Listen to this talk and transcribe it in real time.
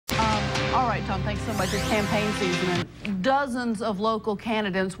All right, Tom, thanks so much. It's campaign season, and dozens of local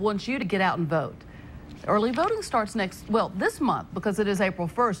candidates want you to get out and vote. Early voting starts this month, because it is April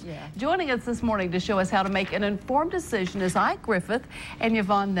 1st. Yeah. Joining us this morning to show us how to make an informed decision is Ike Griffith and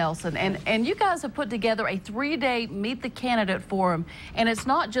Yvonne Nelson. And you guys have put together a 3-day Meet the Candidate forum, and it's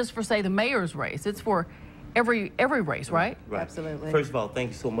not just for, say, the mayor's race. It's for every race, right? Right. Absolutely. First of all, thank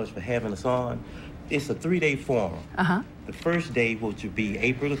you so much for having us on. It's a 3-day forum. The first day, which will be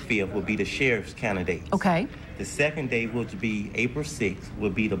April the 5th, will be the sheriff's candidates. Okay. The second day, which will be April 6th, will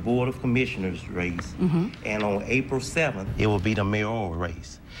be the Board of Commissioners race. And on April 7th, it will be the mayoral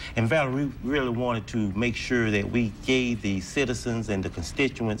race. And Valerie, we really wanted to make sure that we gave the citizens and the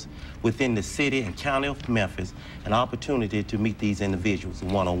constituents within the city and county of Memphis an opportunity to meet these individuals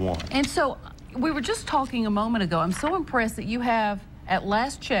one-on-one. And so we were just talking a moment ago. I'm so impressed that you have, at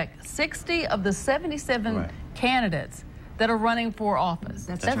last check, 60 of the 77 candidates that are running for office.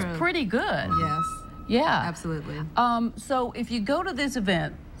 That's pretty good. Yes. Yeah. Absolutely. So if you go to this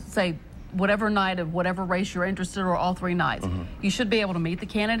event, say whatever night of whatever race you're interested in, or all 3 nights, you should be able to meet the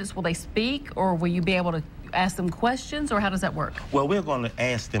candidates. Will they speak, or will you be able to ask them questions, or how does that work? Well, we're going to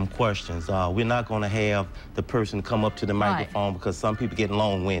ask them questions. We're not going to have the person come up to the microphone because some people get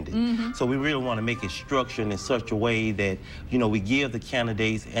long-winded. So we really want to make it structured in such a way that, you know, we give the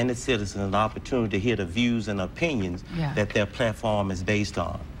candidates and the citizens an opportunity to hear the views and opinions that their platform is based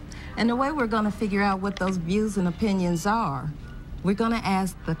on. And the way we're going to figure out what those views and opinions are, we're going to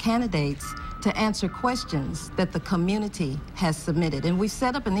ask the candidates to answer questions that the community has submitted. And we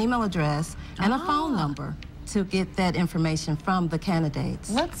set up an email address and a phone number to get that information from the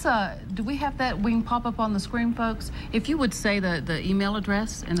candidates. Let's, do we have that? We can pop up on the screen, folks. If you would say the email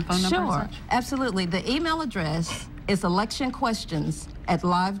address and the phone number. Sure, absolutely. The email address is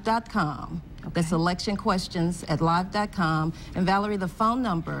electionquestions@live.com. That's electionquestions@live.com. And Valerie, the phone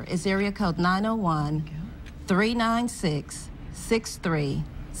number is area code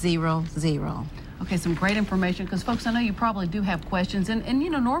 901-396-6300. Okay, some great information, because folks, I know you probably do have questions, and you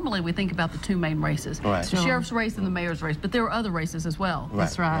know, normally we think about the 2 main races, the sheriff's race and the mayor's race, but there are other races as well.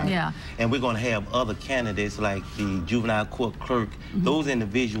 That's right. Yeah. And we're going to have other candidates like the juvenile court clerk. Those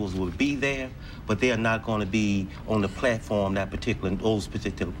individuals will be there, but they are not going to be on the platform those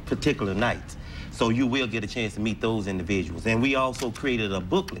particular nights. So you will get a chance to meet those individuals. And we also created a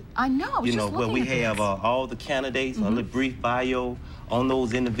booklet. I know. You know, where we have all the candidates, a little brief bio on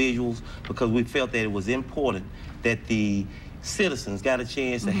those individuals, because we felt that it was important that the citizens got a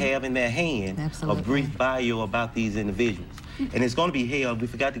chance to have in their hand a brief bio about these individuals. And it's going to be held, we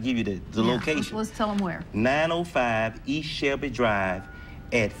forgot to give you the location. Let's tell them where. 905 East Shelby Drive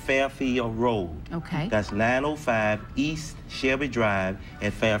at Fairfield Rd. Okay. That's 905 East Shelby Drive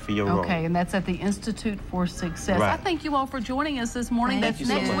at Fairfield Rd. Okay, and that's at the Institute for Success. Right. I thank you all for joining us this morning. That's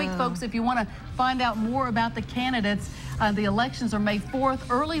next week, folks. If you want to find out more about the candidates, the elections are May 4th.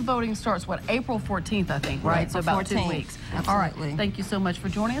 Early voting starts, April 14th, I think, right? So about 2 weeks. Absolutely. All right, thank you so much for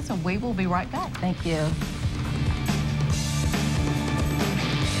joining us, and we will be right back. Thank you.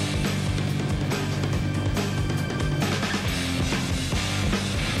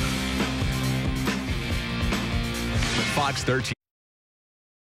 Fox 13.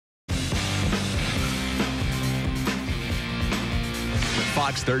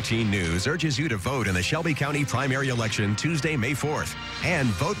 Fox 13 News urges you to vote in the Shelby County primary election Tuesday, May 4th. And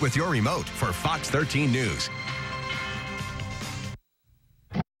vote with your remote for Fox 13 News.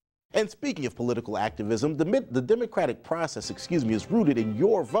 And speaking of political activism, the democratic process, is rooted in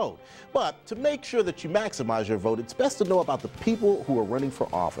your vote. But to make sure that you maximize your vote, it's best to know about the people who are running for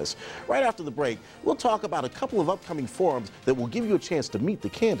office. Right after the break, we'll talk about a couple of upcoming forums that will give you a chance to meet the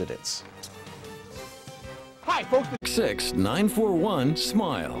candidates. Hi, folks.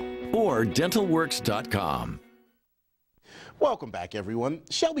 6-941-SMILE or dentalworks.com. Welcome back, everyone.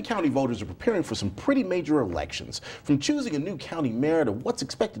 Shelby County voters are preparing for some pretty major elections, from choosing a new county mayor to what's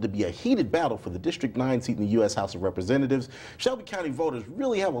expected to be a heated battle for the District 9 seat in the U.S. House of Representatives. Shelby County voters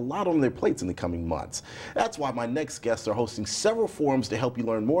really have a lot on their plates in the coming months. That's why my next guests are hosting several forums to help you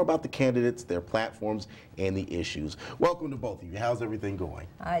learn more about the candidates, their platforms, and the issues. Welcome to both of you. How's everything going?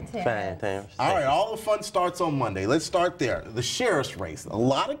 Hi, Tim. Fine, Tam. All right, all the fun starts on Monday. Let's start there. The sheriff's race. A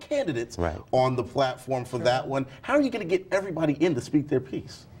lot of candidates on the platform for that one. How are you going to get everybody in to speak their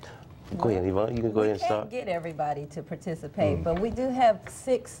piece? Go ahead, Yvonne. You can go ahead and start. We can't get everybody to participate, but we do have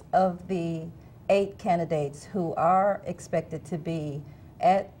 6 of the 8 candidates who are expected to be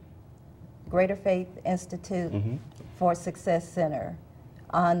at Greater Faith Institute for Success Center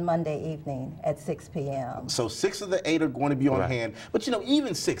on Monday evening at 6 p.m. So 6 of the 8 are going to be on hand. But you know,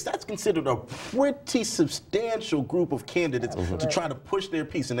 even 6, that's considered a pretty substantial group of candidates to try to push their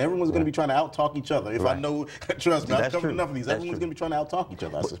piece. And everyone's going to be trying to out-talk each other. If I know, trust me, I've covered enough of these. Everyone's going to be trying to out-talk each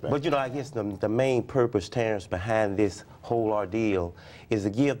other, I suspect. But you know, I guess the main purpose, Terrence, behind this whole ordeal is to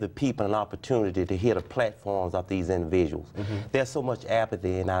give the people an opportunity to hear the platforms of these individuals. There's so much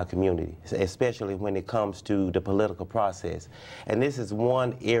apathy in our community, especially when it comes to the political process. And this is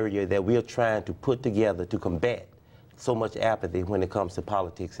one area that we're trying to put together to combat so much apathy when it comes to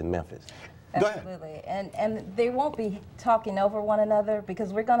politics in Memphis. Absolutely. And they won't be talking over one another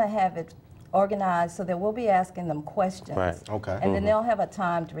because we're going to have it organized so that we'll be asking them questions. Right. Okay. And then they'll have a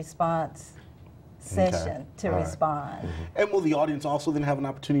timed response session to respond. And will the audience also then have an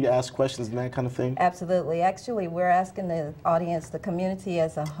opportunity to ask questions and that kind of thing? Absolutely. Actually, we're asking the audience, the community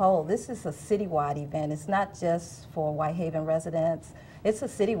as a whole. This is a citywide event. It's not just for Whitehaven residents. It's a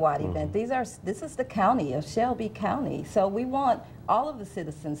citywide event. This is the county of Shelby County. So we want all of the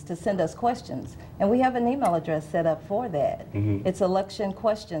citizens to send us questions. And we have an email address set up for that. It's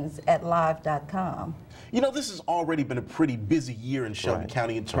electionquestions@live.com. You know, this has already been a pretty busy year in Shelby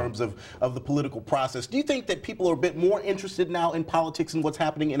County in terms of the political process. Do you think that people are a bit more interested now in politics and what's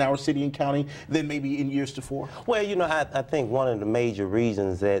happening in our city and county than maybe in years before? Well, you know, I think one of the major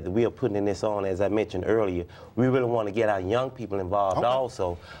reasons that we are putting this on, as I mentioned earlier, we really want to get our young people involved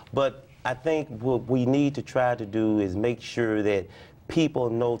also. But I think what we need to try to do is make sure that people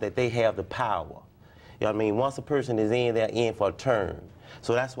know that they have the power. You know what I mean? Once a person is in, they're in for a term.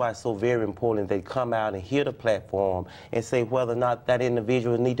 So that's why it's so very important they come out and hear the platform and say whether or not that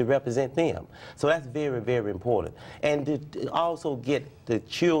individual need to represent them. So that's very, very important. And to also get the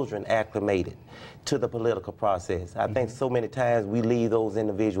children acclimated to the political process. I think so many times we leave those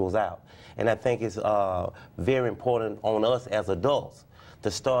individuals out. And I think it's very important on us as adults to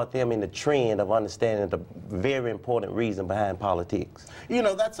start them in the trend of understanding the very important reason behind politics. You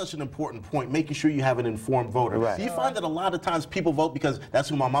know, that's such an important point, making sure you have an informed voter. Do you find that a lot of times people vote because that's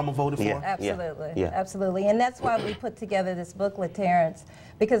who my mama voted for? Absolutely, absolutely. And that's why we put together this booklet, Terrence,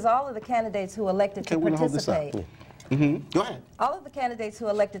 because all of the candidates who elected to participate, Go ahead. all of the candidates who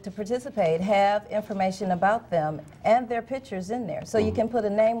elected to participate have information about them and their pictures in there. So you can put a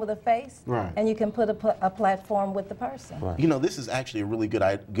name with a face, and you can put a platform with the person. You know, this is actually a really good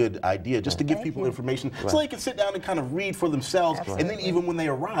idea, just to give people information so they can sit down and kind of read for themselves, and then even when they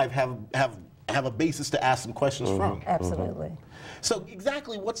arrive, have a basis to ask some questions from. Absolutely. So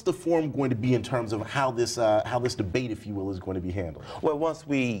exactly what's the forum going to be in terms of how this debate, if you will, is going to be handled? Well, once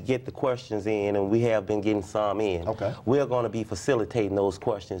we get the questions in, and we have been getting some in, we're going to be facilitating those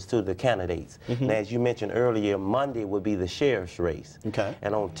questions to the candidates. Now, as you mentioned earlier, Monday will be the sheriff's race.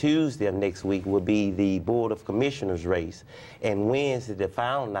 And on Tuesday of next week will be the Board of Commissioners race. And Wednesday, the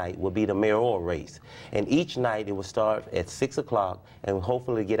final night, will be the mayoral race. And each night it will start at 6 o'clock and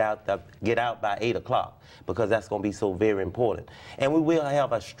hopefully get out by 8 o'clock, because that's going to be so very important. And we will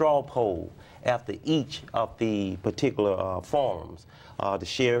have a straw poll after each of the particular forums, the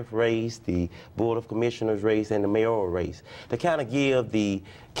sheriff race, the Board of Commissioners race, and the mayoral race, to kind of give the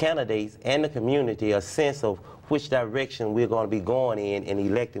candidates and the community a sense of which direction we're going to be going in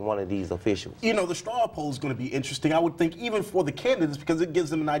electing one of these officials. You know, the straw poll is going to be interesting, I would think, even for the candidates, because it gives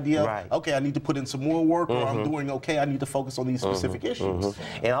them an idea, okay, I need to put in some more work, or I'm doing okay, I need to focus on these specific issues.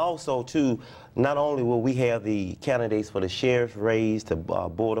 And also, too, not only will we have the candidates for the sheriff's race, the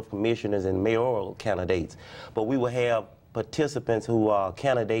Board of Commissioners, and mayoral candidates, but we will have participants who are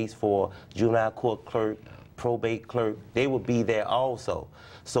candidates for juvenile court clerk, probate clerk. They will be there also.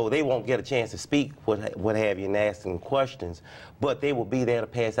 So they won't get a chance to speak, what have you, and ask them questions, but they will be there to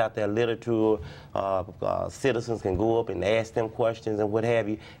pass out their literature. Citizens can go up and ask them questions and what have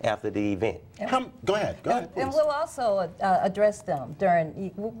you after the event. Go ahead, please. And we'll also address them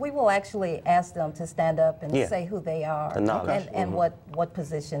during, we will actually ask them to stand up and say who they are and what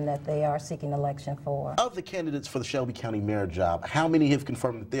position that they are seeking election for. Of the candidates for the Shelby County mayor job, how many have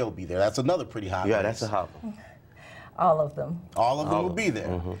confirmed that they'll be there? That's another pretty hot race. That's a hot one. All of them. All of them will be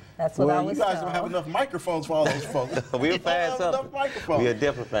there. That's what I was you guys don't have enough microphones for all those folks. We'll find something. We'll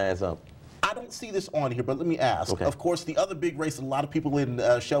definitely find something. I don't see this on here, but let me ask. Of course, the other big race that a lot of people in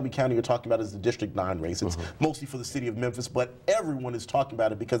Shelby County are talking about is the District 9 race. It's mostly for the city of Memphis, but everyone is talking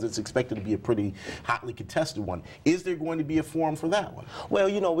about it because it's expected to be a pretty hotly contested one. Is there going to be a forum for that one? Well,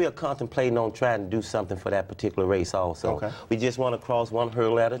 you know, we are contemplating on trying to do something for that particular race also. We just want to cross one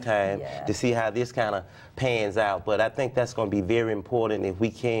hurdle at a time to see how this kind of pans out. But I think that's going to be very important if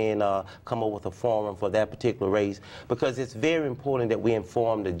we can come up with a forum for that particular race, because it's very important that we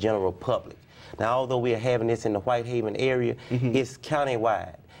inform the general public Now, although we are having this in the Whitehaven area, it's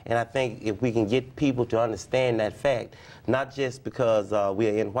countywide. And I think if we can get people to understand that fact, not just because we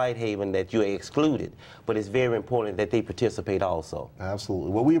are in Whitehaven that you are excluded, but it's very important that they participate also. Absolutely.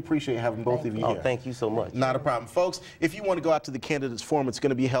 Well, we appreciate having both of you here. Oh, thank you so much. Not a problem. Folks, if you want to go out to the Candidates Forum, it's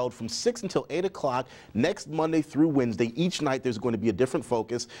going to be held from 6 until 8 o'clock next Monday through Wednesday. Each night there's going to be a different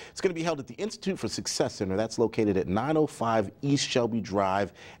focus. It's going to be held at the Institute for Success Center. That's located at 905 East Shelby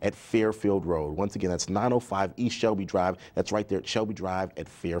Drive at Fairfield Road. Once again, that's 905 East Shelby Drive. That's right there at Shelby Drive at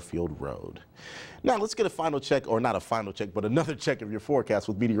Fairfield Road. Now, let's get a final check, or not a final check, but another check of your forecast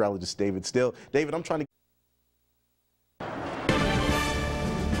with meteorologist David Still. David, I'm trying to...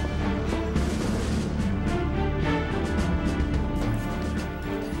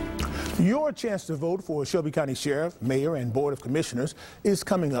 Your chance to vote for Shelby County Sheriff, Mayor, and Board of Commissioners is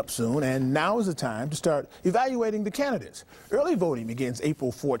coming up soon, and now is the time to start evaluating the candidates. Early voting begins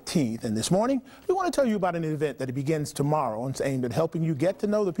April 14th, and this morning we want to tell you about an event that begins tomorrow and it's aimed at helping you get to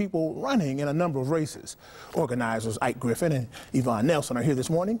know the people running in a number of races. Organizers Ike Griffith and Yvonne Nelson are here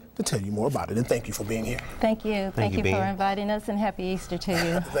this morning to tell you more about it, and thank you for being here. Thank you. Thank you for inviting us, and happy Easter to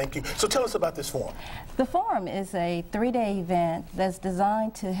you. Thank you. So tell us about this forum. The forum is a 3-day event that's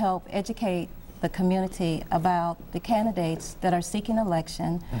designed to help educate the community about the candidates that are seeking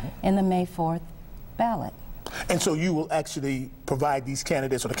election in the May 4th ballot. And so you will actually provide these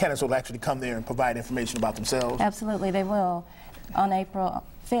candidates, or the candidates will actually come there and provide information about themselves? Absolutely, they will. On April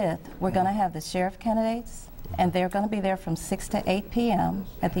 5th, we're going to have the sheriff candidates, and they're going to be there from 6 to 8 p.m.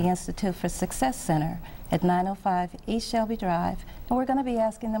 at the Institute for Success Center at 905 East Shelby Drive, and we're going to be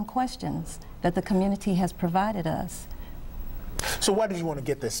asking them questions that the community has provided us. So why did you want to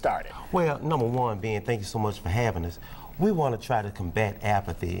get this started? Well, number one being, thank you so much for having us. We want to try to combat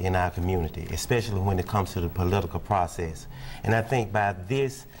apathy in our community, especially when it comes to the political process. And I think by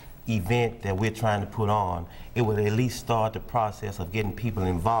this event that we're trying to put on, it would at least start the process of getting people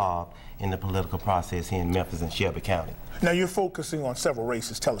involved in the political process here in Memphis and Shelby County. Now you're focusing on several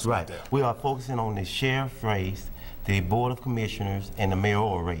races. Tell us about that. We are focusing on the sheriff race, the Board of Commissioners, and the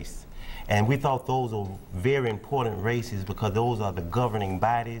mayoral race. And we thought those were very important races because those are the governing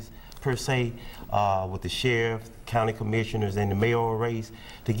bodies, per se, with the sheriff, county commissioners, and the mayoral race,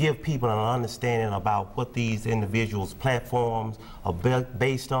 to give people an understanding about what these individuals' platforms are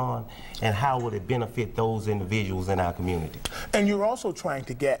based on and how would it benefit those individuals in our community. And you're also trying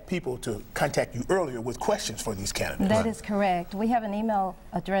to get people to contact you earlier with questions for these candidates. That is correct. We have an email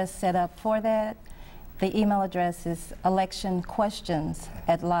address set up for that. The email address is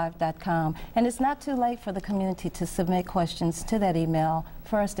electionquestions@live.com, and it's not too late for the community to submit questions to that email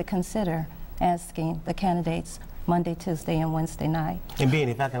for us to consider asking the candidates Monday, Tuesday, and Wednesday night. And Ben,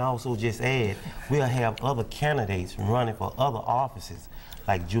 if I can also just add, we'll have other candidates running for other offices,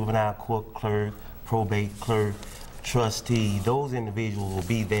 like juvenile court clerk, probate clerk, trustee. Those individuals will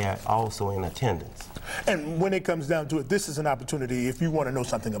be there also in attendance. And when it comes down to it, this is an opportunity, if you want to know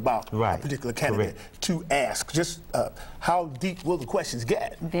something about a particular candidate, to ask. Just how deep will the questions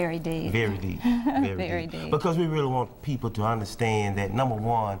get? Very deep. Very deep. Very deep. Because we really want people to understand that, number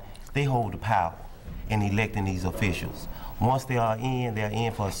one, they hold the power in electing these officials. Once they are in, they're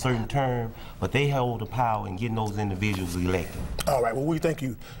in for a certain term, but they hold the power in getting those individuals elected. All right, well, we thank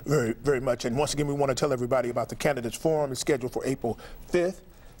you very, very much. And once again, we want to tell everybody about the Candidates Forum. It's scheduled for April 5th,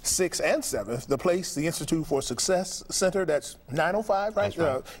 6th, and 7th. The place, the Institute for Success Center, that's 905, right?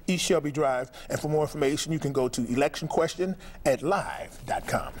 East Shelby Drive. And for more information, you can go to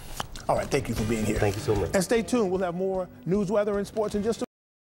electionquestion@live.com. All right, thank you for being here. Thank you so much. And stay tuned. We'll have more news, weather, and sports in just a